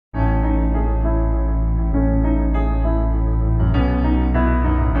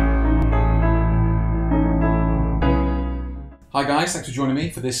Hi guys, thanks for joining me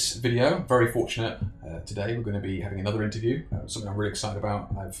for this video. Very fortunate today we're going to be having another interview, something I'm really excited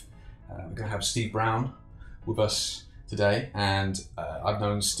about. We're going to have Steve Brown with us today, and I've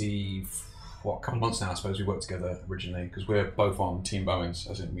known Steve for a couple of months now. I suppose we worked together originally because we're both on Team Bowens,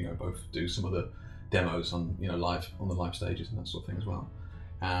 as in both do some of the demos on live on the live stages and that sort of thing as well.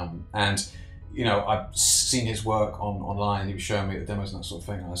 I've seen his work online. He was showing me the demos and that sort of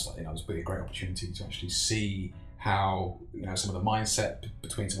thing. And I was like, it was a great opportunity to actually see how some of the mindset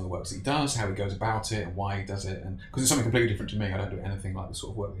between some of the works that he does, how he goes about it, and why he does it, and because it's something completely different to me. I don't do anything like the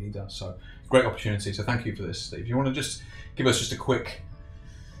sort of work that he does. So great opportunity. So thank you for this, Steve. You want to just give us just a quick,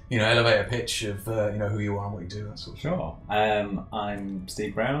 elevator pitch of who you are and what you do, that sort of thing. Sure. I'm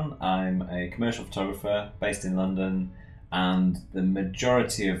Steve Brown. I'm a commercial photographer based in London, and the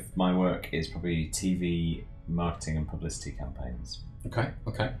majority of my work is probably TV marketing and publicity campaigns. Okay.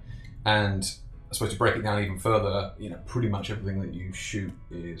 And I suppose to break it down even further, pretty much everything that you shoot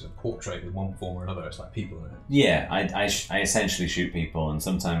is a portrait in one form or another. It's like people in it. Yeah, I essentially shoot people, and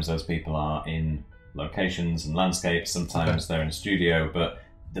sometimes those people are in locations and landscapes. Sometimes they're in a studio, but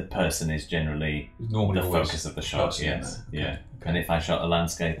the person is generally the focus of the shot. Yes, yeah. Okay. And if I shot a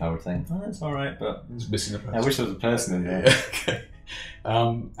landscape, I would think, oh, that's all right, but it's missing a person. I wish there was a person in there. Yeah, okay.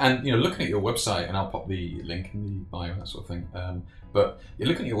 And looking at your website, and I'll pop the link in the bio and that sort of thing. But you're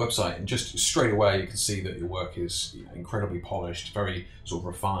looking at your website, and just straight away you can see that your work is incredibly polished, very sort of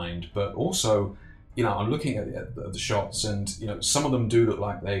refined. But also, I'm looking at the shots, and some of them do look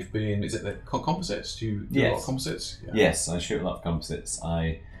like they've been. Is it the composites? Do you do a lot of composites? Yeah. Yes, I shoot a lot of composites.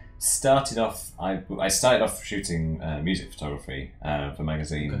 I started off shooting music photography for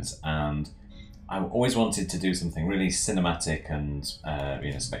magazines, and I always wanted to do something really cinematic and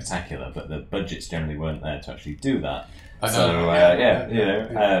spectacular, but the budgets generally weren't there to actually do that.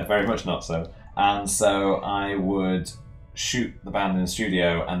 Very much not so. And so I would shoot the band in the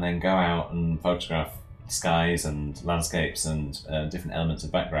studio and then go out and photograph skies and landscapes and different elements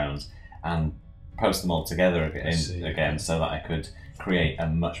of backgrounds and post them all together again so that I could create a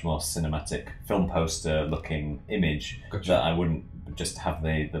much more cinematic film poster looking image that I wouldn't just have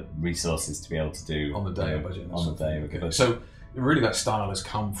the resources to be able to do on the day of budget. On the day of budget. So really that style has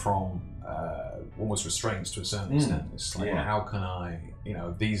come from almost restraints to a certain extent. It's like, how can I,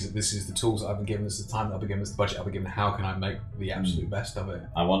 this is the tools that I've been given, this is the time that I've been given, this is the budget I've been given, how can I make the absolute best of it?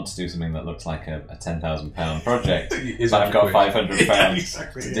 I want to do something that looks like a £10,000 project, but I've got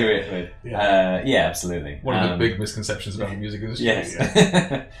 £500 to do it with. Yeah, absolutely. One of the big misconceptions about the music industry. Yes.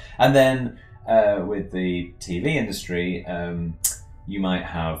 And then with the TV industry, you might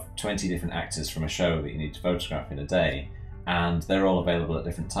have 20 different actors from a show that you need to photograph in a day, and they're all available at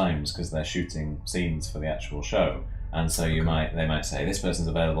different times because they're shooting scenes for the actual show. And so they might say this person's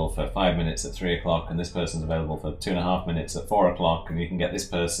available for 5 minutes at 3 o'clock, and this person's available for 2.5 minutes at 4 o'clock, and you can get this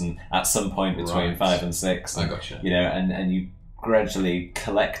person at some point between 5 and 6. I gotcha. And you gradually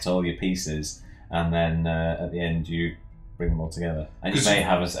collect all your pieces, and then at the end you bring them all together. And you may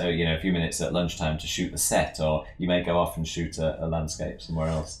have a few minutes at lunchtime to shoot the set, or you may go off and shoot a landscape somewhere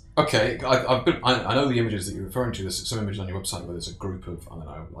else. Okay, I know the images that you're referring to. There's some images on your website where there's a group of, I don't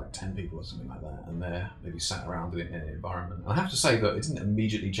know, like 10 people or something like that, and they're maybe sat around in an environment. And I have to say that it didn't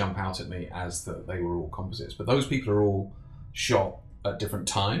immediately jump out at me as that they were all composites, but those people are all shot at different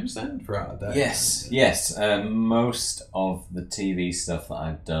times then throughout the day. Yes. Most of the TV stuff that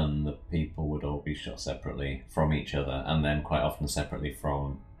I've done, the people would all be shot separately from each other, and then quite often separately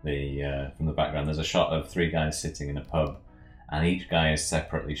from the background. There's a shot of 3 guys sitting in a pub, and each guy is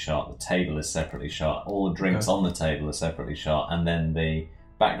separately shot. The table is separately shot. All the drinks on the table are separately shot, and then the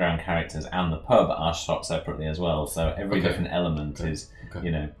background characters and the pub are shot separately as well. So every different element is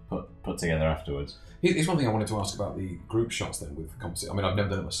put together afterwards. Here's one thing I wanted to ask about the group shots then with composite. I mean, I've never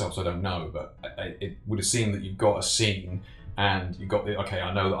done it myself, so I don't know, but it would have seemed that you've got a scene and you've got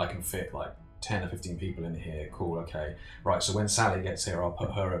I know that I can fit like 10 or 15 people in here. Cool, okay. Right, so when Sally gets here, I'll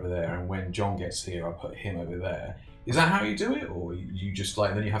put her over there, and when John gets here, I'll put him over there. Is that how you do it? Or you just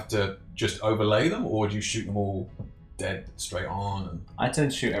then you have to just overlay them, or do you shoot them all dead straight on? I tend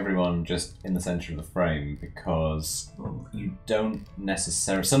to shoot everyone just in the centre of the frame because you don't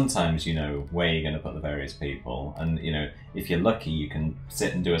necessarily. Sometimes you know where you're going to put the various people, and if you're lucky, you can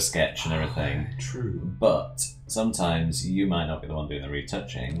sit and do a sketch and everything. True. But sometimes you might not be the one doing the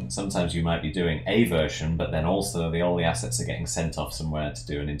retouching. Sometimes you might be doing a version, but then also all the assets are getting sent off somewhere to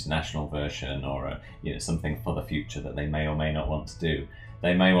do an international version or something for the future that they may or may not want to do.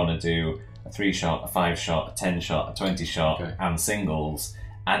 They may want to do a 3-shot, a 5-shot, a 10-shot, a 20-shot, and singles,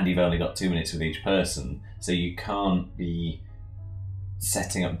 and you've only got 2 minutes with each person, so you can't be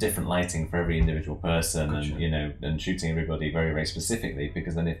setting up different lighting for every individual person, Gotcha. and shooting everybody very, very specifically,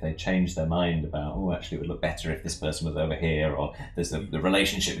 because then if they change their mind about, oh, actually it would look better if this person was over here, or there's the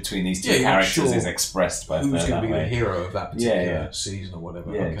relationship between these two characters is expressed by who's going to be way. the hero of that particular season or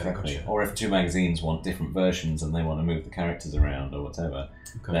whatever. Yeah, okay, exactly. gotcha. Or if two magazines want different versions and they want to move the characters around or whatever,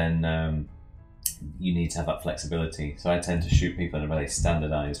 then you need to have that flexibility. So I tend to shoot people in a very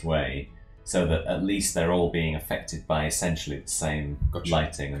standardized way, so that at least they're all being affected by essentially the same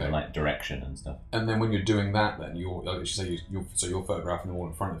lighting and the light direction and stuff. And then when you're doing that, then like you say, you're photographing them all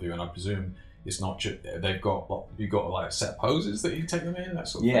in front of you, and I presume it's not just you've got like set poses that you take them in, that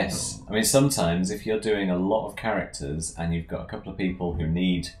sort of thing. Yes, I mean sometimes if you're doing a lot of characters and you've got a couple of people who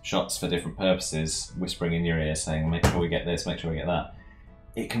need shots for different purposes, whispering in your ear saying, "Make sure we get this, make sure we get that."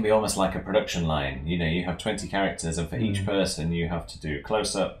 It can be almost like a production line. You have 20 characters, and for each person you have to do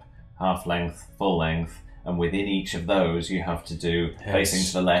close up, half length, full length, and within each of those you have to do facing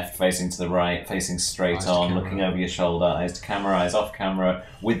to the left, facing to the right, facing straight on, looking over your shoulder, eyes to camera, eyes off camera,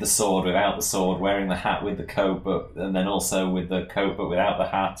 with the sword, without the sword, wearing the hat with the coat, and then also with the coat but without the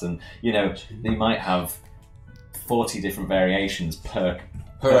hat, and you might have 40 different variations per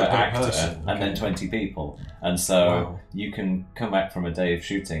actor person. And then 20 people, and so you can come back from a day of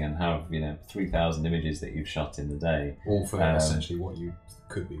shooting and have 3,000 images that you've shot in the day, all for essentially what you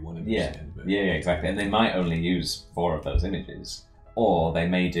could be one image. Yeah, exactly. And they might only use 4 of those images, or they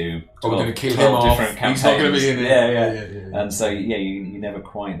may do 12, we're going to kill 12 him off. different campaigns. He's not going to be in it. Yeah. And so you never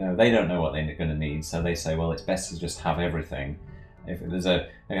quite know. They don't know what they're going to need, so they say, well, it's best to just have everything. If there's a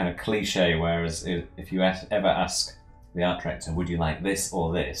kind of cliche, whereas if you ever ask the art director, would you like this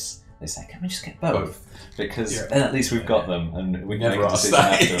or this? They say, can we just get both? Because then at least we've got them, and we can never make a decision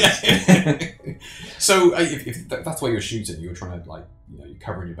afterwards. So if that's why you're shooting, you're trying to you're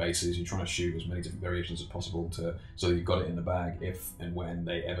covering your bases, you're trying to shoot as many different variations as possible so that you've got it in the bag if and when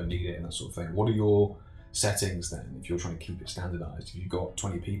they ever need it and that sort of thing. What are your settings then if you're trying to keep it standardized? If you've got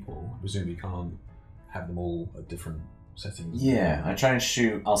 20 people, I presume you can't have them all at different settings. Yeah, I try and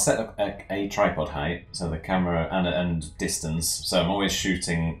shoot. I'll set up a tripod height, so the camera and distance. So I'm always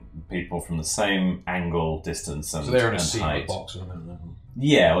shooting people from the same angle, distance, and height. So they're in a seat or a box or something.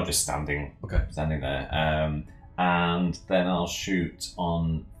 Yeah, or just standing. Okay. Standing there. And then I'll shoot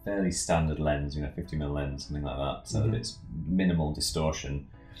on fairly standard lens, 50mm lens, something like that, so that it's minimal distortion.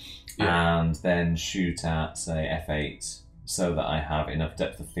 Yeah. And then shoot at say f8. So that I have enough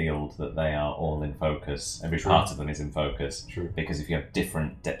depth of field that they are all in focus. Every part of them is in focus. True. Because if you have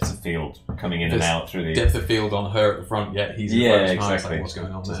different depths of field coming in and out through the depth of field on her at the front, he's in focus. Exactly. Like, what's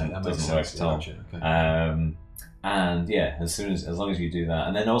going on there? That doesn't work at all. Okay. And as long as you do that,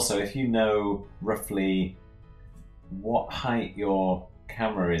 and then also if you know roughly what height your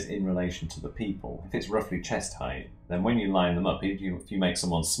camera is in relation to the people, if it's roughly chest height, then when you line them up, if you make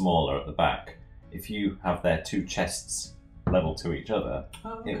someone smaller at the back, if you have their 2 chests level to each other,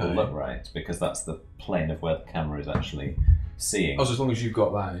 it will look right, because that's the plane of where the camera is actually seeing. So as long as you've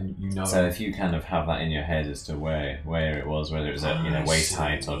got that and you know. So if you kind of have that in your head as to where it was, whether it was at waist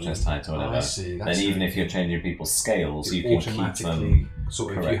height or chest height or whatever, then even if you're changing people's scales, you can keep them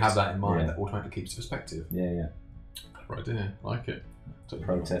sort of correct. If you have that in mind, that automatically keeps perspective. Yeah. Right there, like it.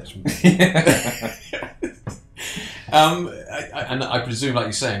 Pro tip. And I presume, like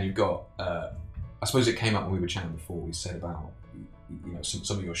you're saying, you've got. I suppose it came up when we were chatting before. We said about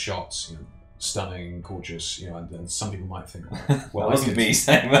some of your shots, stunning, gorgeous, and some people might think, well, that wasn't me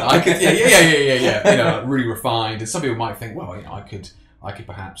saying that. I could, yeah, really refined. And some people might think, well, I could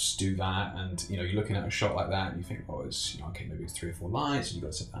perhaps do that. And you're looking at a shot like that, and you think, well, it's okay, maybe it's 3 or 4 lights, and you've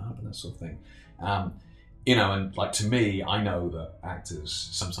got to set that up and that sort of thing. And like to me, I know that actors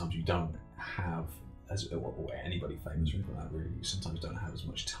sometimes you don't have or anybody famous or anything like that really, you sometimes don't have as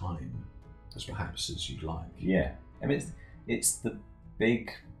much time as perhaps as you'd like. Yeah, I mean it's the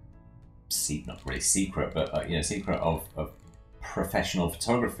big, not really secret, but secret of professional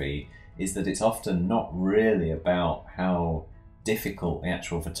photography is that it's often not really about how difficult the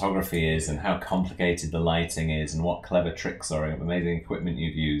actual photography is and how complicated the lighting is and what clever tricks or amazing equipment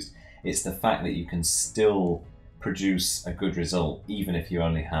you've used. It's the fact that you can still produce a good result even if you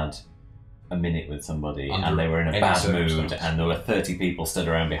only had a minute with somebody and they were in a bad mood and there were 30 people stood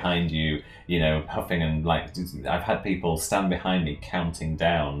around behind you, puffing and I've had people stand behind me counting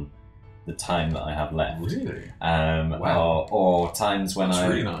down the time that I have left. Really? Wow. Or times when That's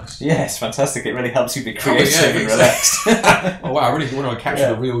really nice. Yes, fantastic. It really helps you be creative and relaxed. Oh wow, I really want to capture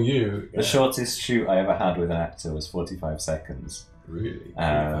the real you. The shortest shoot I ever had with an actor was 45 seconds. Really?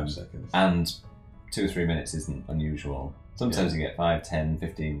 45 seconds. And 2 or 3 minutes isn't unusual. Sometimes you get 5, 10,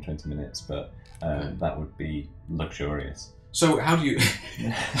 15, 20 minutes, but that would be luxurious. So how do you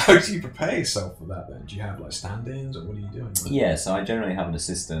how do you prepare yourself for that then? Do you have like stand-ins or what are you doing? Yeah, so I generally have an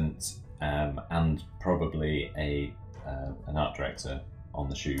assistant and probably an art director on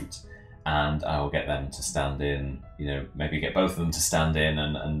the shoot, and I will get them to stand in, you know, maybe get both of them to stand in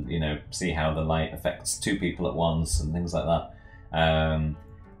and you know, see how the light affects two people at once and things like that.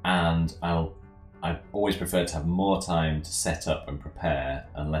 And I always prefer to have more time to set up and prepare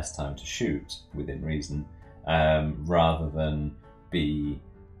and less time to shoot within reason, rather than be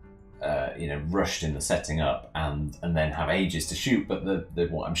you know, rushed in the setting up and then have ages to shoot, but the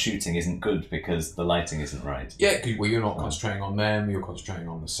what I'm shooting isn't good because the lighting isn't right. Yeah, well, you're not concentrating on them, you're concentrating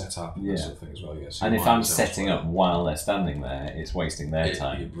on the setup and that sort of thing as well. Yeah, so and if I'm setting up while they're standing there, it's wasting their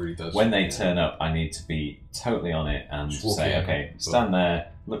time. It really does. When they turn up, I need to be totally on it and say, okay, stand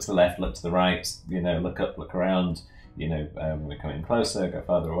there, look to the left, look to the right, you know, look up, look around, you know, we're coming closer, go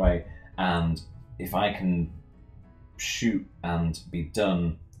further away. And if I can shoot and be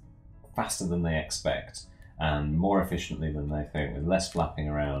done faster than they expect and more efficiently than they think, with less flapping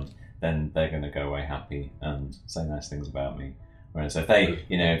around, then they're going to go away happy and say nice things about me. Whereas if they,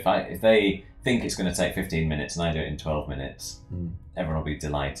 you know, if they think it's going to take 15 minutes and I do it in 12 minutes, everyone will be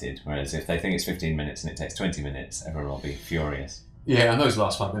delighted. Whereas if they think it's 15 minutes and it takes 20 minutes, everyone will be furious. Yeah, and those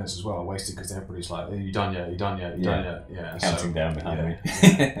last 5 minutes as well are wasted because everybody's like, "Are you done yet? Are you done yet? Are you done yet?" Yeah, counting down behind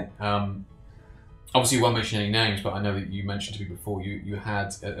me. Obviously, you won't mention any names, but I know that you mentioned to me before you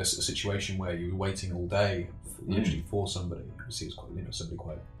had a situation where you were waiting all day, literally for somebody. Obviously, it was quite, you know, somebody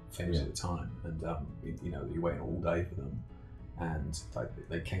quite famous at the time, and you know, you're waiting all day for them, and like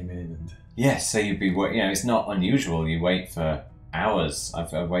they came in and yes, so you'd be, you know, it's not unusual. You wait for hours.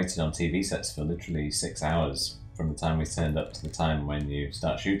 I've waited on TV sets for literally 6 hours from the time we turned up to the time when you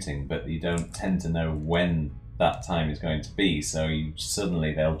start shooting, but you don't tend to know when that time is going to be. So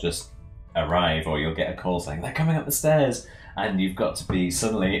suddenly they'll just arrive, or you'll get a call saying they're coming up the stairs, and you've got to be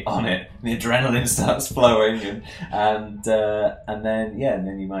suddenly on it. The adrenaline starts flowing, and then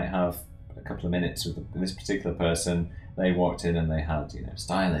you might have a couple of minutes with this particular person. They walked in and they had, you know,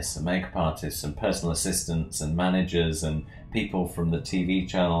 stylists and makeup artists and personal assistants and managers and people from the TV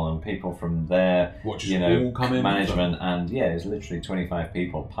channel and people from their, you know, management, and yeah, it was literally 25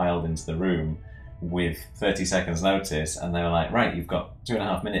 people piled into the room with 30 seconds notice, and they were like, right, you've got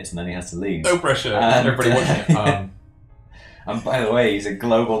 2.5 minutes and then he has to leave. No pressure, and everybody watching it. And by the way, he's a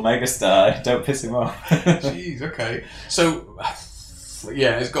global megastar, don't piss him off. Jeez, okay. So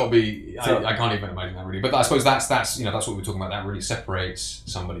yeah, it's got to be, I can't even imagine that really, but I suppose that's you know, that's what we're talking about. That really separates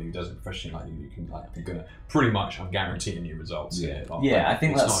somebody who does it professionally like you. You can, like, you're gonna pretty much, I'm guaranteeing you results. Yeah, I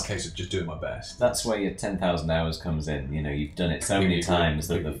think it's that's not a case of just doing my best. That's where your 10,000 hours comes in. You know, you've done it so many times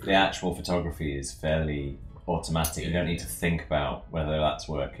that the actual photography is fairly automatic. You don't need to think about whether that's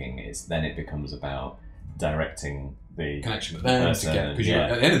working. Then it becomes about directing the connection with them to get, because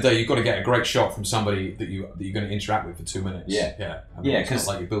at the end of the day, you've got to get a great shot from somebody that you're going to interact with for 2 minutes. I mean, it's not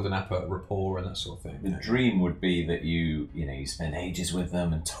like you're building up a rapport and that sort of thing. The dream would be that you spend ages with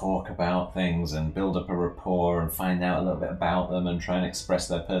them and talk about things and build up a rapport and find out a little bit about them and try and express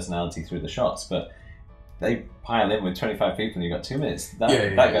their personality through the shots. But they pile in with 25 people and you've got 2 minutes. That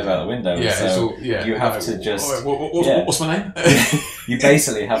goes out the window. So you have to just... What's my name? You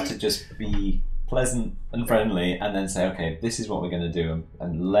basically have to just be pleasant and friendly, and then say, okay, this is what we're going to do,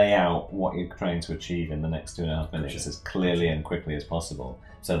 and lay out what you're trying to achieve in the next 2.5 minutes as clearly and quickly as possible,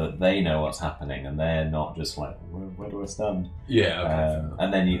 so that they know what's happening and they're not just like, where do I stand?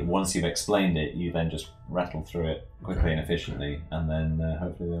 And then once you've explained it, you then just rattle through it quickly and efficiently, and then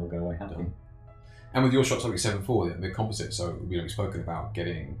hopefully they'll go away happy. And with your shots, like we said before, the composite, so we've spoken about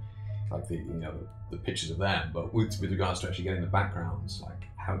getting like the pictures of them, but with regards to actually getting the backgrounds, like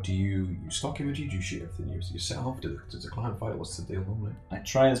how do you stock imagery? Do you shoot everything yourself? Does the client find it? What's the deal normally? I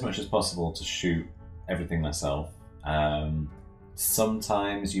try as much as possible to shoot everything myself.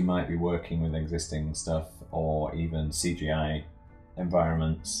 Sometimes you might be working with existing stuff or even CGI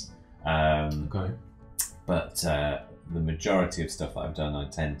environments. But the majority of stuff that I've done, I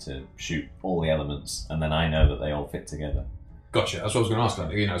tend to shoot all the elements, and then I know that they all fit together. Gotcha. That's what I was going to ask.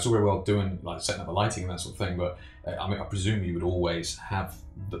 Like, it's all very well doing, like, setting up the lighting and that sort of thing, but I mean, I presume you would always have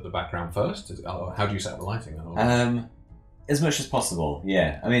the background first. How do you set up the lighting? As much as possible,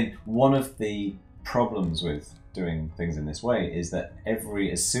 yeah. I mean, one of the problems with doing things in this way is that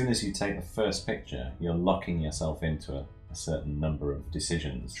as soon as you take the first picture, you're locking yourself into a certain number of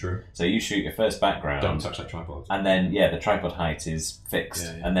decisions. True. So you shoot your first background. Don't touch that tripod. And then, the tripod height is fixed.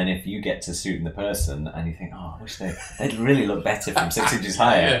 Yeah, yeah. And then if you get to shooting the person and you think, oh, I wish they'd really look better from 6 inches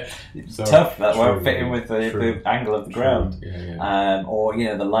higher. Yeah. It's tough. That True, won't fit in with the angle of the ground. Yeah, yeah. Or,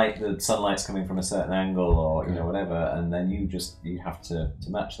 the sunlight's coming from a certain angle, or, whatever. And then you have to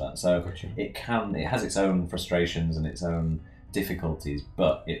match that. So Gotcha. it has its own frustrations and its own difficulties,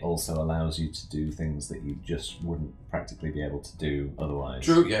 but it also allows you to do things that you just wouldn't practically be able to do otherwise.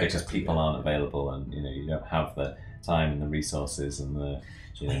 True, yeah, because exactly, people aren't available, and you don't have the time and the resources and the.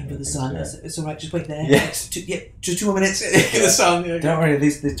 Waiting for the sun. It's all right. Just wait there. Yeah. Just 2 more minutes. The sun. Yeah. Don't worry.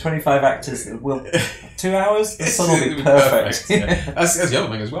 The 25 actors will 2 hours. The sun will be perfect. Yeah. That's the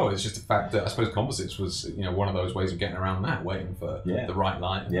other thing as well. It's just the fact that I suppose composites was one of those ways of getting around that, waiting for the right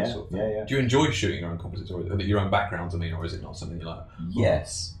light. And that sort of thing. Yeah. Do you enjoy shooting your own composites, or your own backgrounds? I mean, or is it not something you like?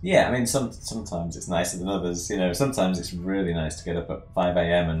 Yes. Yeah. I mean, sometimes it's nicer than others. Sometimes it's really nice to get up at 5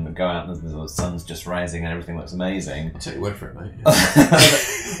 a.m. and go out and the sun's just rising and everything looks amazing. I'll take your word for it, mate. Yeah.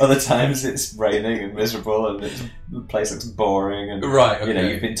 Other times it's raining and miserable and the place looks boring and right, okay.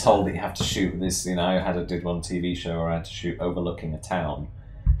 You've been told that you have to shoot this. I did one TV show where I had to shoot overlooking a town,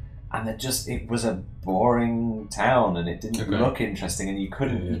 and it was a boring town and it didn't look interesting, and you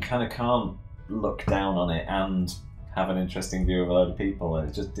kind of can't look down on it and have an interesting view of a load of people, and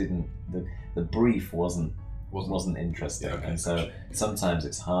it just didn't. The brief wasn't interesting, and so sometimes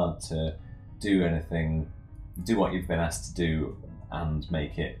it's hard to do what you've been asked to do and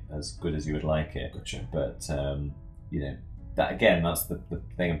make it as good as you would like it. Gotcha. But that's the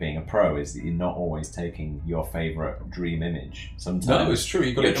thing of being a pro, is that you're not always taking your favourite dream image. Sometimes it's true.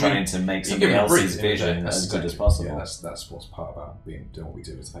 You're trying to make somebody else's vision as good as possible. Yeah, that's what's part about doing what we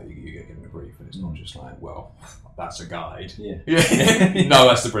do, is the fact you get given a brief, and it's not just like, well, that's a guide. Yeah. No,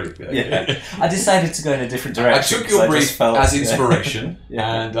 that's the brief. Yeah. I decided to go in a different direction. I took your brief as inspiration,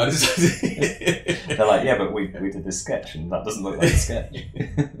 and I decided. They're like, yeah, but we did this sketch, and that doesn't look like a sketch.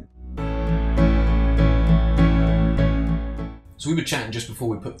 So we were chatting just before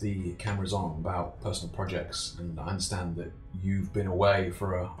we put the cameras on about personal projects, and I understand that you've been away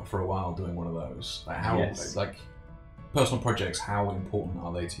for a while doing one of those. Like personal projects, how important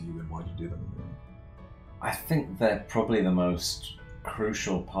are they to you, and why do you do them? I think they're probably the most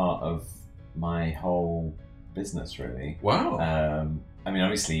crucial part of my whole business, really. Wow. I mean,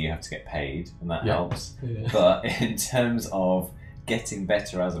 obviously you have to get paid, and that helps. Yeah. But in terms of getting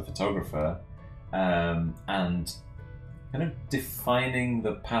better as a photographer, and kind of defining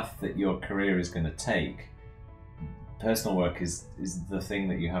the path that your career is going to take, personal work is the thing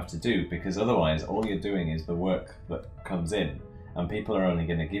that you have to do, because otherwise all you're doing is the work that comes in, and people are only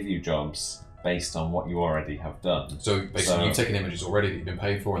going to give you jobs based on what you already have done. So basically you've taken images already that you've been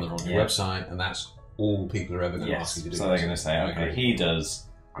paid for, and they're on your website, and that's all people are ever going to ask you to do. So they're going to say, okay, he does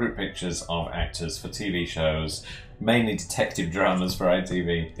group pictures of actors for TV shows, mainly detective dramas for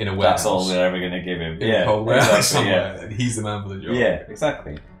ITV. In a warehouse. That's all they're ever going to give him. In a warehouse somewhere. And he's the man for the job. Yeah,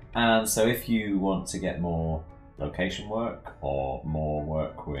 exactly. And so if you want to get more location work, or more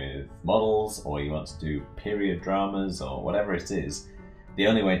work with models, or you want to do period dramas, or whatever it is, the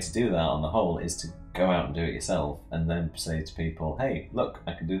only way to do that on the whole is to go out and do it yourself, and then say to people, hey, look,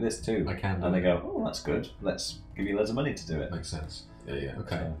 I can do this too. I can do And they it. go, oh, that's good. Let's give you loads of money to do it. Makes sense. Yeah.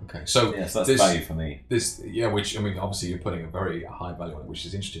 Okay. So that's value for me. Which, I mean, obviously you're putting a very high value on it, which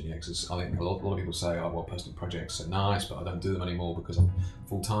is interesting, because I think a lot of people say, oh, well, personal projects are nice, but I don't do them anymore because I'm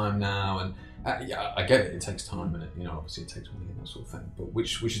full-time now, and I get it, it takes time, and obviously it takes money and that sort of thing, but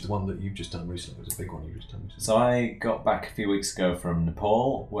which is the one that you've just done recently? It was a big one you've just done recently. So I got back a few weeks ago from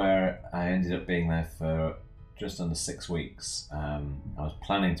Nepal, where I ended up being there for just under 6 weeks. I was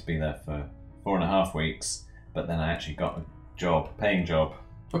planning to be there for 4.5 weeks, but then I actually got a paying job,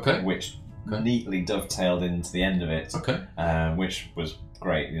 which neatly dovetailed into the end of it, which was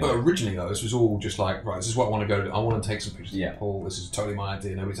great. But originally, though, this was all just like, right, this is what I want to go to. I want to take some pictures of Nepal. This is totally my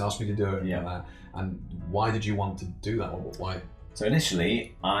idea. Nobody's asked me to do it. Yeah. And why did you want to do that? Why? So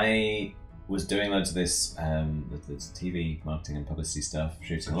initially, I was doing loads of this TV marketing and publicity stuff,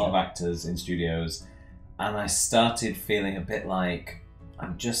 shooting a lot of actors in studios, and I started feeling a bit like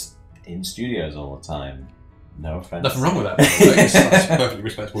I'm just in studios all the time. No offense. Nothing wrong with that. That's perfectly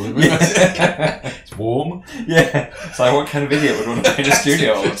respectable. It's warm. Yeah. So what kind of idiot would want to be in a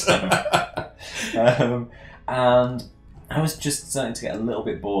studio all the time? And I was just starting to get a little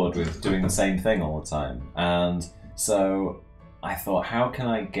bit bored with doing the same thing all the time. And so I thought, how can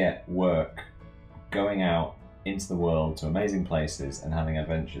I get work going out into the world to amazing places and having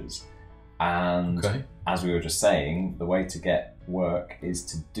adventures? And as we were just saying, the way to get work is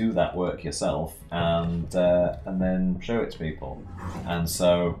to do that work yourself and then show it to people. And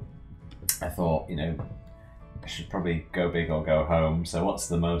so I thought, you know, I should probably go big or go home. So what's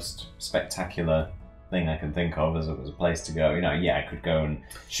the most spectacular thing I can think of as a place to go? You know, yeah, I could go and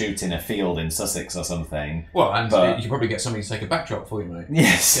shoot in a field in Sussex or something. Well, and you could probably get somebody to take a backdrop for you, mate.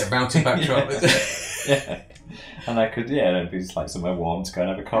 Yes. Get a mountain backdrop. Yeah. And I could, it'd be just like somewhere warm to go and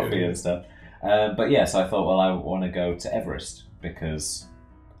have a coffee and stuff. But yeah, so I thought, well, I want to go to Everest because...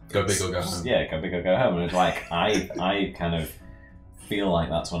 Go big or go home. Yeah, go big or go home. And it's like, I kind of feel like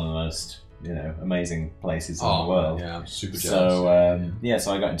that's one of the most, you know, amazing places in the world. Yeah, I'm super jealous. So,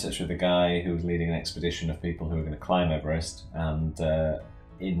 so I got in touch with a guy who was leading an expedition of people who were going to climb Everest, and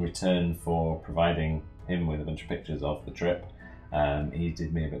in return for providing him with a bunch of pictures of the trip, he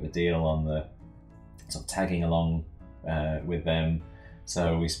did me a bit of a deal on the sort of tagging along with them.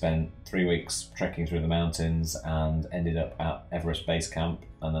 So we spent 3 weeks trekking through the mountains and ended up at Everest Base Camp,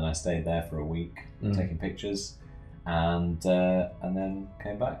 and then I stayed there for a week taking pictures, and then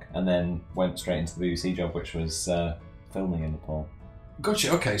came back, and then went straight into the BBC job, which was filming in Nepal.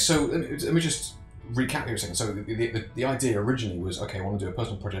 Gotcha. Okay, so let me just recap here a second. So the idea originally was, okay, I want to do a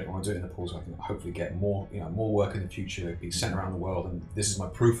personal project. I want to do it in Nepal so I can hopefully get more work in the future, be sent around the world, and this is my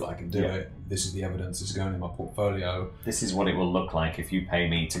proof that I can do it. This is the evidence. This is going in my portfolio. This is what it will look like if you pay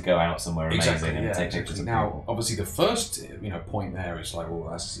me to go out somewhere amazing and take pictures of now, people. Obviously, the first point there is like, well,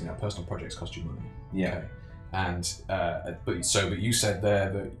 that's personal projects cost you money. Yeah. Okay. And but you said there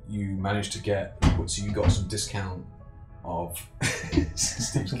that you managed to get, so you got some discount of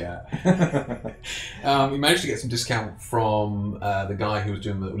Steve's cat. You managed to get some discount from the guy who was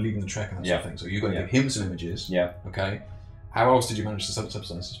leading the trek and that sort of thing. So you got to give him some images. Yeah. Okay. How else did you manage to subsidize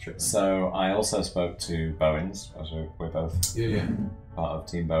this trip? So I also spoke to Bowens, as we're both part of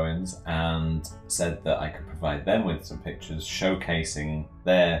Team Bowens, and said that I could provide them with some pictures showcasing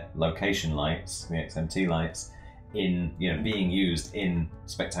their location lights, the XMT lights, in being used in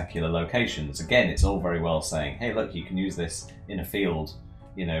spectacular locations. Again, it's all very well saying, hey, look, you can use this in a field,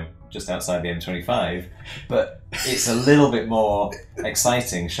 just outside the M25, but it's a little bit more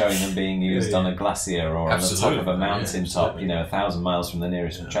exciting showing them being used on a glacier or on the top of a mountain top, 1,000 miles from the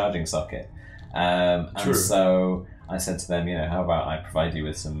nearest charging socket. And so I said to them, how about I provide you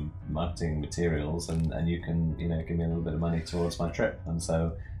with some marketing materials and you can, give me a little bit of money towards my trip. And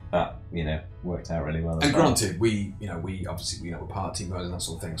so that, worked out really well. And granted, we obviously, we're part of Team Bowens and that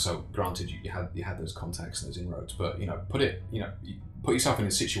sort of thing. So granted, you had those contacts and those inroads, but put yourself in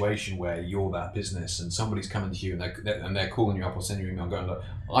a situation where you're that business and somebody's coming to you and they're calling you up or sending you an email going, look,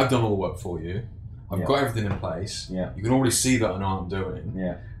 I've done all the work for you. I've got everything in place. Yeah. You can already see that I know what I'm doing.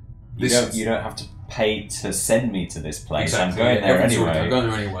 Yeah. You don't have to pay to send me to this place. Exactly. I'm going there anyway. I'm going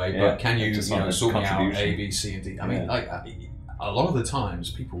there anyway. But can you sort me out A, B, C, and D? I mean, a lot of the times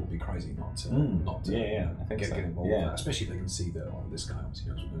people will be crazy not to get involved with that, especially if they can see that this guy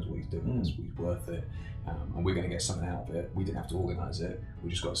obviously knows what he's doing, he's worth it, and we're going to get something out of it. We didn't have to organise it. We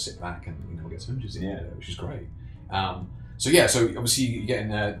just got to sit back and get some images in it, which is great. So obviously you're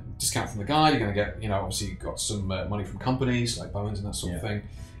getting a discount from the guy. You're going to get obviously got some money from companies like Bowens and that sort of thing.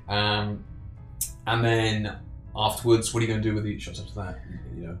 And then afterwards, what are you going to do with the shots after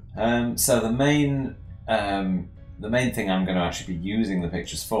that? So the main thing I'm going to actually be using the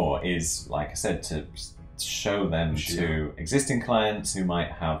pictures for is, like I said, to show them to existing clients who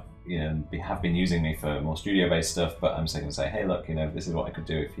might have have been using me for more studio-based stuff. But I'm just going to say, hey, look, this is what I could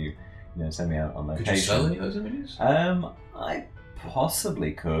do if you send me out on location. Could you sell any of those images? I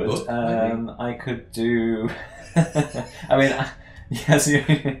possibly could. I could do. I mean. Yes,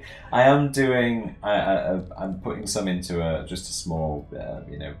 I am doing. I'm putting some into just a small,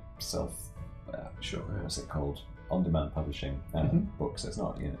 self. What's it called? On-demand publishing book. So it's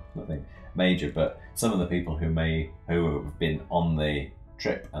not nothing major, but some of the people who have been on the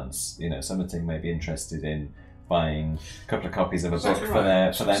trip and summiting may be interested in buying a couple of copies of a book for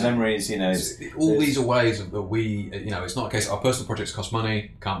their memories. All these are ways that we, it's not a case our personal projects cost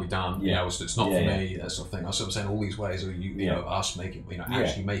money, can't be done. So it's not for me, that sort of thing. I was sort of saying all these ways are us making,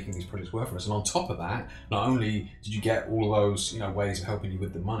 actually making these projects work for us. And on top of that, not only did you get all of those, ways of helping you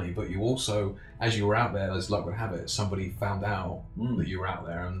with the money, but you also, as you were out there, as luck would have it, somebody found out that you were out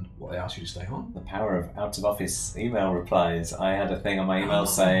there and they asked you to stay on. The power of out of office email replies. I had a thing on my email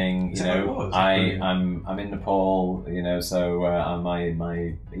saying, I'm in Nepal. So my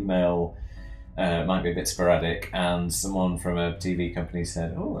email might be a bit sporadic, and someone from a TV company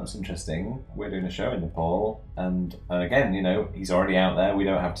said, "Oh, that's interesting. We're doing a show in Nepal, and again, he's already out there. We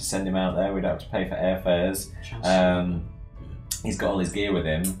don't have to send him out there. We don't have to pay for airfares. He's got all his gear with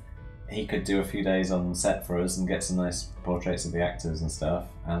him. he could do a few days on set for us and get some nice portraits of the actors and stuff.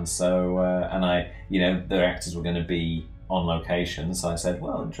 And so, and I, the actors were going to be on location, so I said,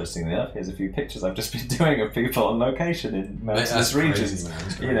 well, interestingly enough, here's a few pictures I've just been doing of people on location in mountainous regions.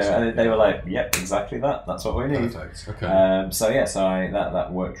 And they were like, yep, exactly that. That's what we need. Perfect. Okay. So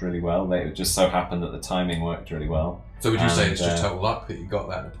that worked really well. It just so happened that the timing worked really well. So would you say it's just total luck that you got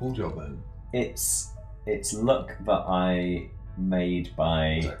that Nepal job then? It's luck that I made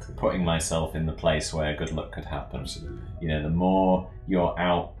by putting myself in the place where good luck could happen. Absolutely. The more you're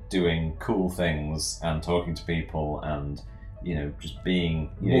out doing cool things and talking to people and just being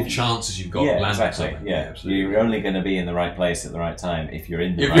more chances you've got of landing exactly. something. Yeah, absolutely. You're only going to be in the right place at the right time if you're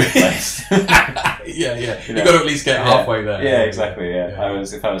in the right place. Yeah. You've got to at least get halfway there. Yeah, exactly. Yeah.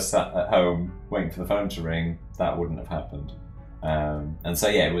 If I was sat at home waiting for the phone to ring, that wouldn't have happened. And so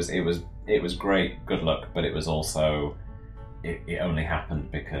it was great good luck, but it was also it only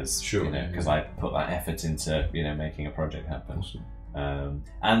happened because because I put that effort into making a project happen. Awesome.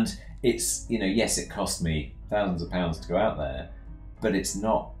 And it's yes, it cost me thousands of pounds to go out there, but it's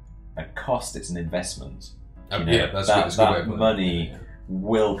not a cost, it's an investment. That money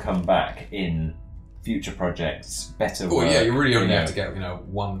will come back in future projects, better work. Yeah, you really only have to get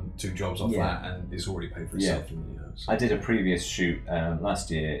 1-2 jobs off that, and it's already paid for itself. I did a previous shoot last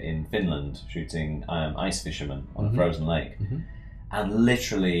year in Finland, shooting ice fishermen on a frozen lake, and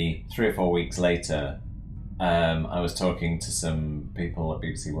literally 3 or 4 weeks later, I was talking to some people at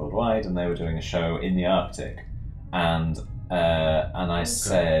BBC Worldwide, and they were doing a show in the Arctic, and I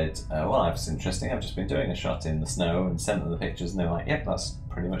said, well, that's interesting, I've just been doing a shot in the snow, and sent them the pictures, and they were like, yep, that's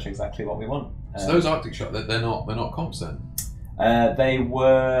pretty much exactly what we want. So those Arctic shots, they're not comps then?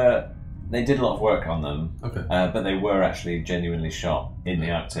 They did a lot of work on them, but they were actually genuinely shot in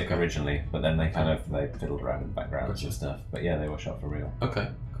the Arctic originally, but then they they fiddled around in the backgrounds and stuff. But yeah, they were shot for real. Okay,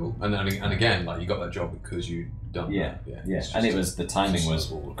 cool. And again, like, you got that job because you'd done that. Yeah. And the timing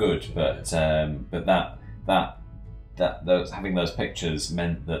was good, but having those pictures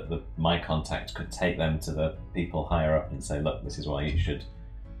meant that my contact could take them to the people higher up and say, look, this is why you should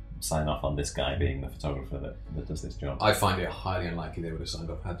sign off on this guy being the photographer that does this job. I find it highly unlikely they would have signed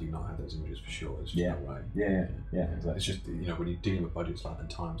off had you not had those images, for sure. It's just not right. Yeah, exactly. It's just, when you're dealing with budgets like and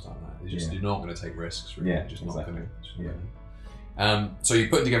times like that, it's just you're not going to take risks, really. You're just not going to. So you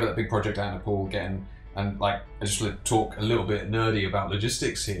put together that big project out in Nepal, and I just want to talk a little bit nerdy about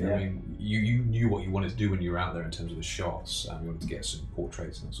logistics here. Yeah. I mean, you knew what you wanted to do when you were out there in terms of the shots. You wanted to get some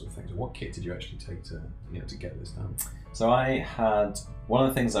portraits and that sort of thing. So what kit did you actually take to get this done? So I had one of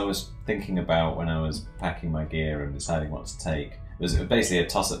the things I was thinking about when I was packing my gear and deciding what to take was basically a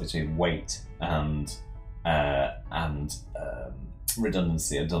toss-up between weight and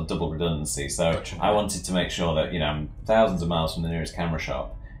redundancy, a double redundancy. So I wanted to make sure that I'm thousands of miles from the nearest camera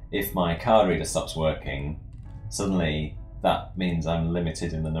shop. If my card reader stops working, suddenly that means I'm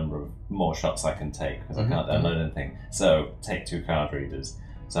limited in the number of more shots I can take because I can't download anything. So take 2 card readers.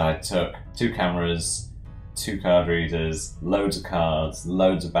 So I took 2 cameras, 2 card readers, loads of cards,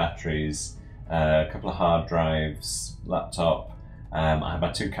 loads of batteries, a couple of hard drives, laptop. I had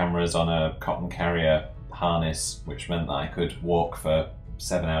my 2 cameras on a cotton carrier harness, which meant that I could walk for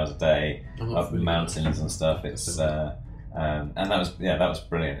 7 hours a day up mountains and stuff. It's and that was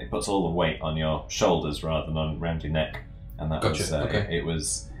brilliant. It puts all the weight on your shoulders rather than around your neck, and that was it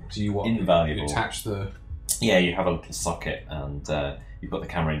was invaluable. You attach the you have a little socket and you put the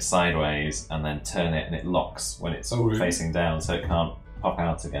camera in sideways and then turn it, and it locks when it's facing down, so it can't pop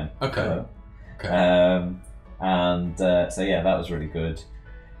out again. Okay. So that was really good.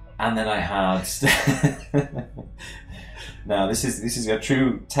 And then I had now this is a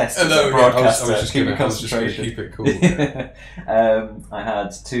true test as a broadcaster. I was just keep it cool. I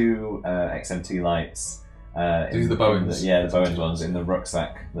had 2 XMT lights. These are the Bowens. The Bowens ones in the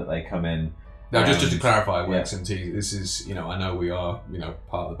rucksack that they come in. Now, just to clarify, with XMT, this is, I know we are,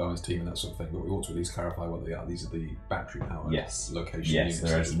 part of the Bowens team and that sort of thing, but we ought to at least clarify what they are. These are the battery-powered location units. Yes,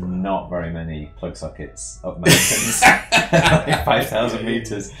 there is not very many plug sockets up mountains, like 5,000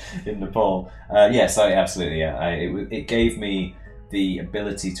 metres in Nepal. Absolutely, it gave me the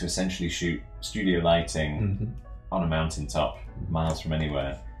ability to essentially shoot studio lighting on a mountaintop, miles from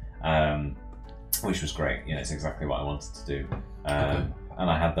anywhere, which was great. It's exactly what I wanted to do. And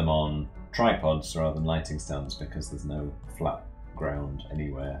I had them on tripods rather than lighting stands because there's no flat ground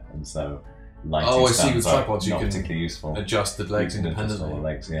anywhere, and so lighting stands are tripods, not particularly useful. Adjust the legs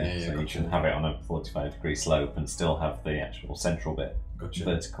independently. So you can have it on a 45-degree slope and still have the actual central bit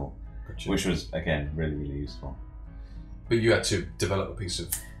vertical, which was again really, really useful. But you had to develop a piece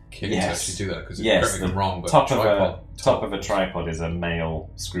of kit Yes. to actually do that? Because Yes, correct me if I'm wrong, but top of a tripod is a male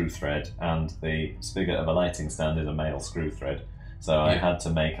screw thread, and the spigot of a lighting stand is a male screw thread. So I had to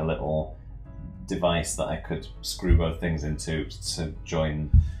make a little device that I could screw both things into to join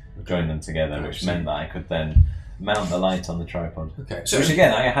them together, which meant that I could then mount the light on the tripod. Okay, so which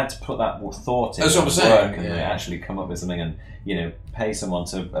again, I had to put that thought in, that's what I'm work, saying, and actually come up with something, and pay someone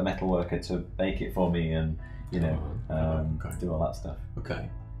a metal worker to make it for me, and do all that stuff. Okay,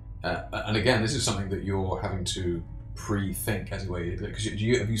 and again, this is something that you're having to pre-think as a way. Because have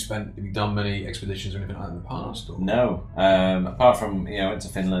you done many expeditions or anything like that in the past? Or? No, apart from went to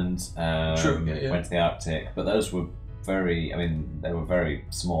Finland, went to the Arctic, but those were they were very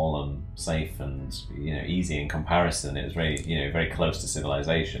small and safe and easy in comparison. It was very close to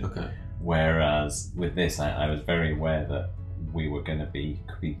civilization. Okay. Whereas with this, I was very aware that we were going to be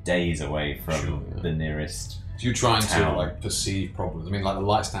days away from the nearest. So you're trying town. to perceive problems. I mean, like the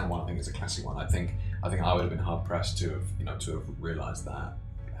light stand one, I think is a classic one. I think I would have been hard pressed to have realised that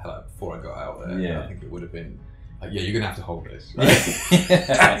before I got out there. Yeah. I think it would have been. You're gonna have to hold this.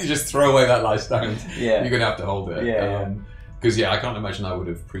 Right? You just throw away that light stand. Yeah. You're gonna have to hold it. Because I can't imagine I would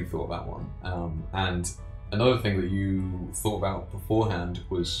have pre-thought that one. And another thing that you thought about beforehand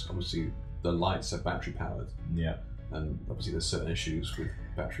was obviously the lights are battery powered. Yeah. And obviously there's certain issues with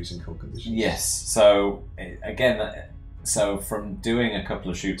batteries in cold conditions. Yes. So again, from doing a couple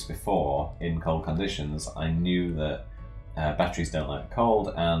of shoots before in cold conditions, I knew that batteries don't like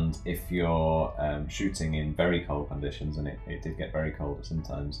cold, and if you're shooting in very cold conditions, and it did get very cold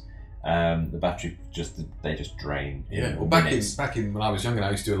sometimes, the battery just drain. Yeah. Well, back in when I was younger,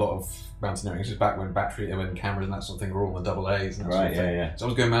 I used to do a lot of mountaineering. It's just back when cameras and that sort of thing were all on the AA's and that sort of thing. So I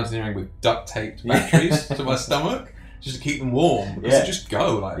was going mountaineering with duct taped batteries to my stomach just to keep them warm, because they just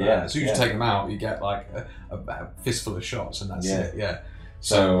go like that. As soon as you take them out, you get like a fistful of shots, and that's it. Yeah.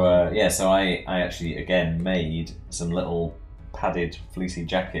 So I actually again made some little padded fleecy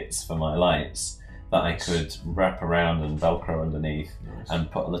jackets for my lights that I could wrap around and Velcro underneath,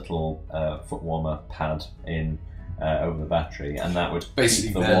 and put a little foot warmer pad in over the battery, and that would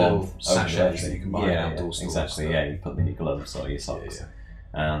basically keep the warm sachets that you can buy in outdoor stores. Exactly. Yeah, you put them in your gloves or your socks.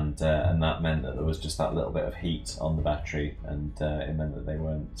 And that meant that there was just that little bit of heat on the battery, and it meant that they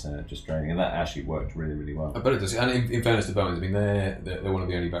weren't just draining, and that actually worked really, really well. I bet it does. And in fairness to Bowens, I mean, they're one of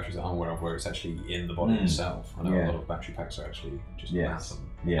the only batteries that I'm aware of where it's actually in the body itself. I know a lot of battery packs are actually just outside.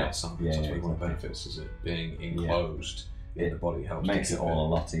 That's one of the benefits, is it being enclosed in the body helps. Makes it all a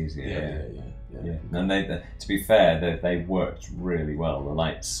lot easier. Yeah. And to be fair, they worked really well. The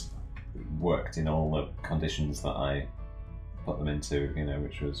lights worked in all the conditions that I put them into,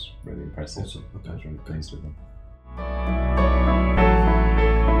 which was really impressive. Awesome. Okay. I was really pleased with them.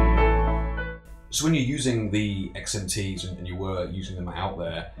 So when you're using the XMTs and you were using them out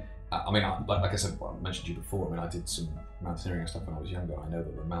there, I mean, like I said, I mentioned to you before, I mean, I did some mountaineering and stuff when I was younger. I know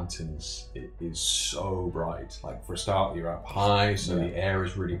that the mountains, it is so bright. Like for a start, you're up high, so the air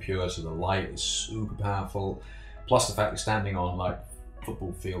is really pure, so the light is super powerful. Plus the fact you're standing on like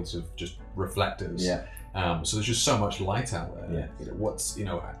football fields of just reflectors. So there's just so much light out there. What's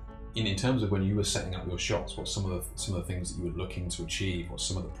in terms of when you were setting up your shots, what's some of the things that you were looking to achieve, or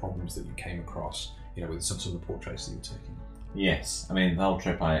some of the problems that you came across, with some of the portraits that you were taking? Yes, I mean the whole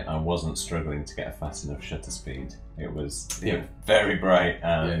trip I wasn't struggling to get a fast enough shutter speed. It was very bright,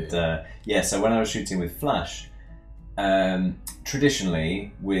 and so when I was shooting with flash,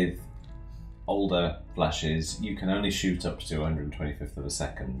 traditionally with older flashes you can only shoot up to 125th of a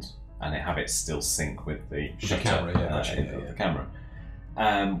second, and have it still sync with the shutter of the camera,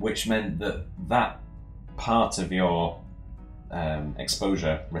 which meant that part of your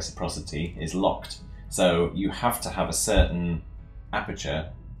exposure reciprocity is locked. So you have to have a certain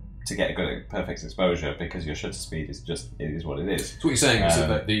aperture to get a perfect exposure, because your shutter speed is what it is. So what you're saying is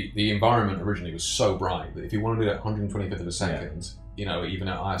that the environment originally was so bright that if you want to do that 125th of a second, even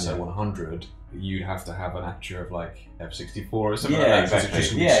at ISO 100, you'd have to have an aperture of like f64 or something like that. Exactly. It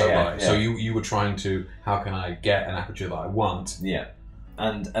just would be so bright. So you were trying to, how can I get an aperture that I want? Yeah.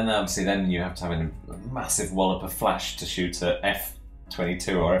 And obviously then you have to have a massive wallop of flash to shoot at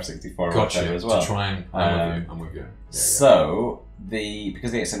f22 or f64 or whatever as well. To try and, I'm with you. So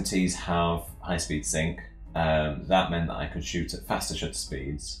because the XMTs have high-speed sync, that meant that I could shoot at faster shutter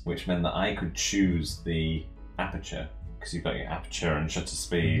speeds, which meant that I could choose the aperture, because you've got your aperture and shutter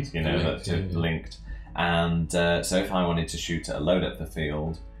speed, that's linked. And so if I wanted to shoot at a low depth of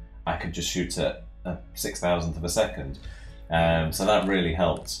field, I could just shoot at a 6,000th of a second. So that really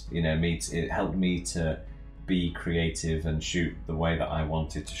helped, it helped me to be creative and shoot the way that I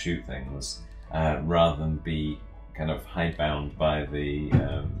wanted to shoot things, rather than be kind of hidebound by the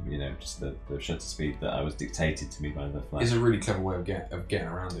just the shutter speed that I was dictated to me by the flash. It's a really clever way of getting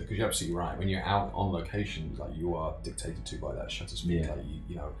around it, because you're absolutely right. When you're out on locations, like, you are dictated to by that shutter speed.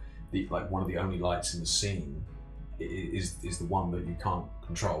 Yeah. Like one of the only lights in the scene is the one that you can't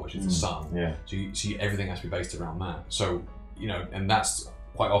control, which is the sun. Yeah. So everything has to be based around that. So and that's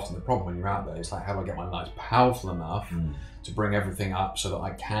quite often the problem when you're out there. It's like, how do I get my lights powerful enough to bring everything up so that I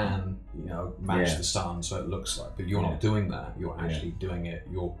can, match the sun, so it looks like. But you're not doing that. You're actually doing it.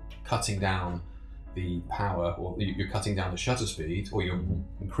 You're cutting down the power, or you're cutting down the shutter speed, or you're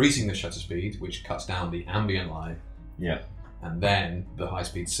increasing the shutter speed, which cuts down the ambient light. Yeah. And then the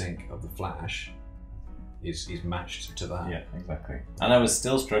high-speed sync of the flash is matched to that. Yeah, exactly. And I was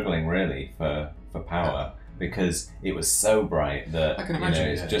still struggling really for power, because it was so bright that I can imagine,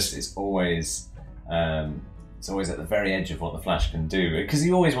 it's always at the very edge of what the flash can do, because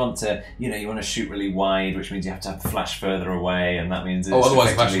you always want to you want to shoot really wide, which means you have to have the flash further away, and that means otherwise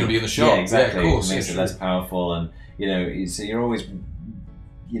the flash is going to be in the shot. Yeah, exactly. Yeah, of course, it makes it less powerful, and so you're always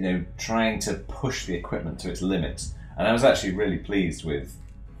trying to push the equipment to its limits. And I was actually really pleased with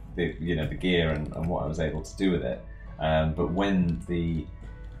the gear and what I was able to do with it. But when the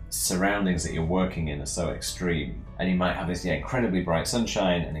surroundings that you're working in are so extreme, and you might have this incredibly bright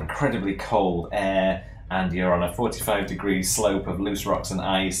sunshine and incredibly cold air, and you're on a 45-degree slope of loose rocks and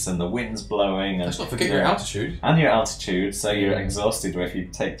ice, and the wind's blowing. And let's not forget your altitude. And your altitude, so you're exhausted if you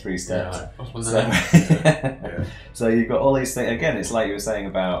take 3 steps. So you've got all these things. Again, it's like you were saying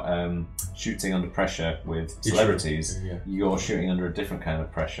about shooting under pressure with celebrities. You're shooting under a different kind of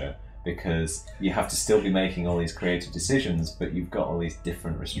pressure, because you have to still be making all these creative decisions, but you've got all these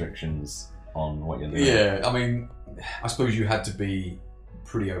different restrictions on what you're doing. Yeah, I mean, I suppose you had to be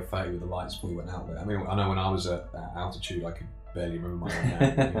pretty au fait with the lights before you went out there. I mean, I know when I was at altitude, I could barely remember my own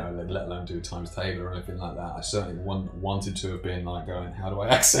name, let alone do a times table or anything like that. I certainly wanted to have been like going, how do I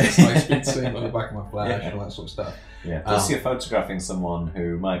access high-speed sync on the back of my flash and all that sort of stuff. Yeah, plus you're photographing someone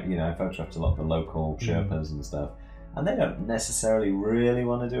who might, I photographed a lot of the local Sherpas and stuff, and they don't necessarily really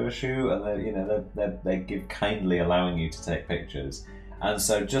want to do a shoot, and they give kindly allowing you to take pictures. And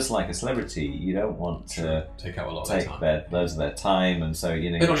so, just like a celebrity, you don't want to take out a lot of their time. Loads of their time, and so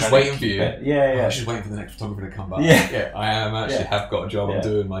they're not just waiting for you. I'm just waiting for the next photographer to come back. I am actually have got a job. I'm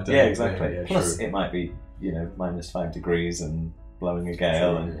doing my day. Yeah, exactly. Plus, it might be -5 degrees and blowing a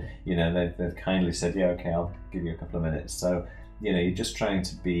gale, and they've kindly said, okay, I'll give you a couple of minutes. So you're just trying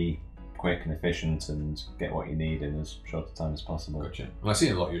to be quick and efficient and get what you need in as short a time as possible. Gotcha. And I've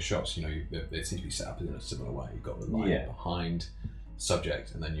seen a lot of your shots. They seem to be set up in a similar way. You've got the light behind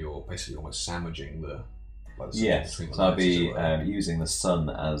subject, and then you're basically almost sandwiching the so I'll be using the sun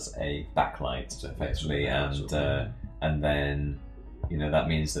as a backlight effectively, and then that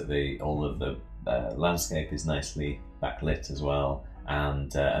means that all of the landscape is nicely backlit as well,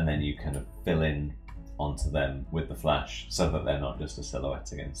 and then you kind of fill in onto them with the flash so that they're not just a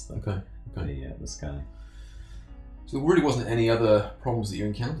silhouette against the sky. So there really wasn't any other problems that you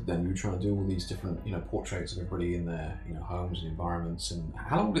encountered then? You were trying to do all these different, portraits of everybody in their, homes and environments. And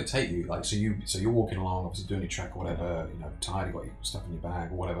how long would it take you? Like, so you're walking along, obviously doing your trek or whatever, tired, you got your stuff in your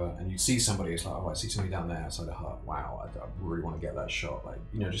bag or whatever, and you see somebody. It's like, oh, I see somebody down there outside the hut. Wow, I really want to get that shot. Like,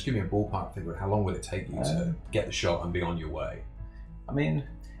 just give me a ballpark figure. How long would it take you to get the shot and be on your way? I mean,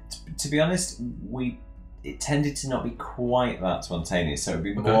 to be honest, it tended to not be quite that spontaneous, so it would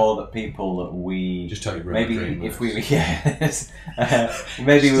be more that people that we just totally maybe if we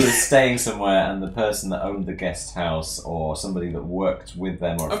maybe we were staying somewhere and the person that owned the guest house or somebody that worked with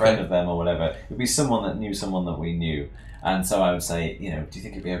them or a friend of them or whatever, it would be someone that knew someone that we knew, and so I would say, do you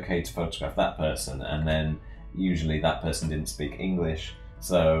think it'd be okay to photograph that person? And then usually that person didn't speak English,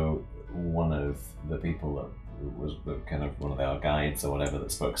 so one of the people that was kind of one of our guides or whatever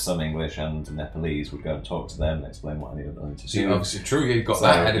that spoke some English and Nepalese would go and talk to them and explain what I needed them to do. Obviously true, you got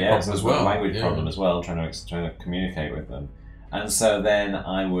that headed problem as well. Language problem as well, trying to communicate with them. And so then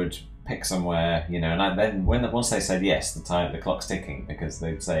I would pick somewhere, and once they said yes, the clock's ticking, because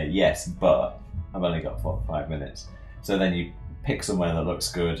they'd say yes, but I've only got 4 or 5 minutes. So then you pick somewhere that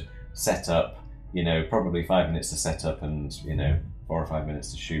looks good, set up, probably 5 minutes to set up and 4 or 5 minutes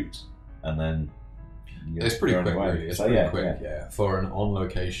to shoot, and then it's pretty quick, really. It's pretty quick, for an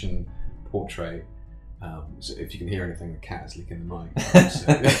on-location portrait. So if you can hear anything, the cat is licking the mic.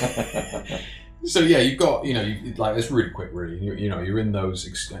 So you've got, it's really quick, really. You're in those.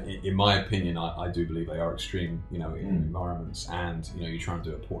 In my opinion, I do believe they are extreme, environments, and you try and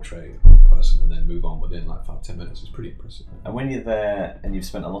do a portrait of a person and then move on within like 5-10 minutes. It's pretty impressive. And when you're there and you've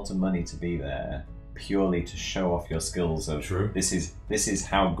spent a lot of money to be there, purely to show off your skills of this is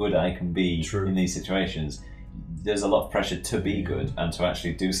how good I can be in these situations, there's a lot of pressure to be good and to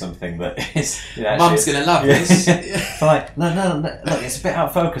actually do something that is. Mum's gonna love this. But like, no, look, it's a bit out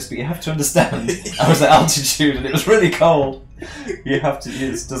of focus, but you have to understand. I was at altitude and it was really cold. You have to.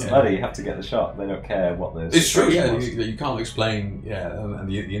 It doesn't matter. You have to get the shot. They don't care what the. It's true. Yeah, you can't explain. Yeah, and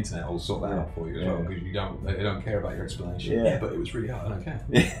the internet will sort that out for you as well because they don't care about your explanation. Yeah. But it was really hard. I don't care.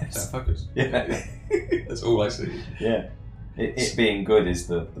 Yes. Stay focused. Yeah. That's all I see. Yeah. It being good is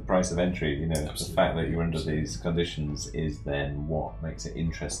the price of entry. You know, Absolutely. the fact that you're under these conditions is then what makes it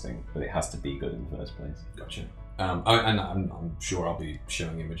interesting. But it has to be good in the first place. Gotcha. And I'm sure I'll be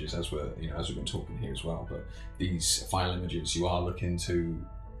showing images as we've been talking here as well. But these final images, you are looking to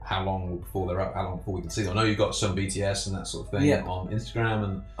how long before they're up? How long before we can see them? I know you've got some BTS and that sort of thing on Instagram,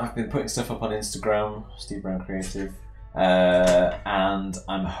 and I've been putting stuff up on Instagram, Steve Brown Creative, and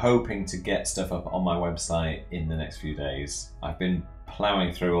I'm hoping to get stuff up on my website in the next few days. I've been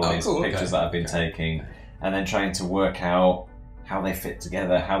ploughing through all these pictures that I've been taking, and then trying to work out how they fit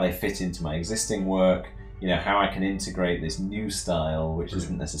together, how they fit into my existing work. You know, how I can integrate this new style, which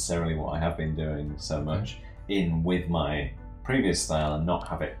isn't necessarily what I have been doing so much, in with my previous style and not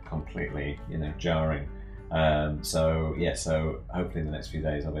have it completely, jarring. So hopefully in the next few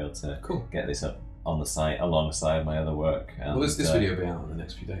days I'll be able to get this up on the site alongside my other work. And, well, this video will be out in the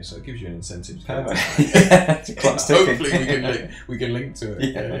next few days, so it gives you an incentive. Hopefully we can link to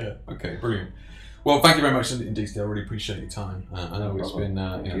it. Yeah. Okay, brilliant. Well, thank you very much indeed, Steve. I really appreciate your time. I know it's been,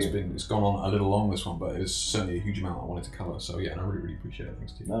 it's gone on a little long, this one, but it was certainly a huge amount I wanted to cover. So yeah, and I really, really appreciate it.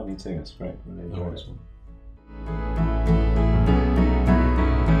 Thanks, Steve. No, me too. It's great. Really enjoyed it.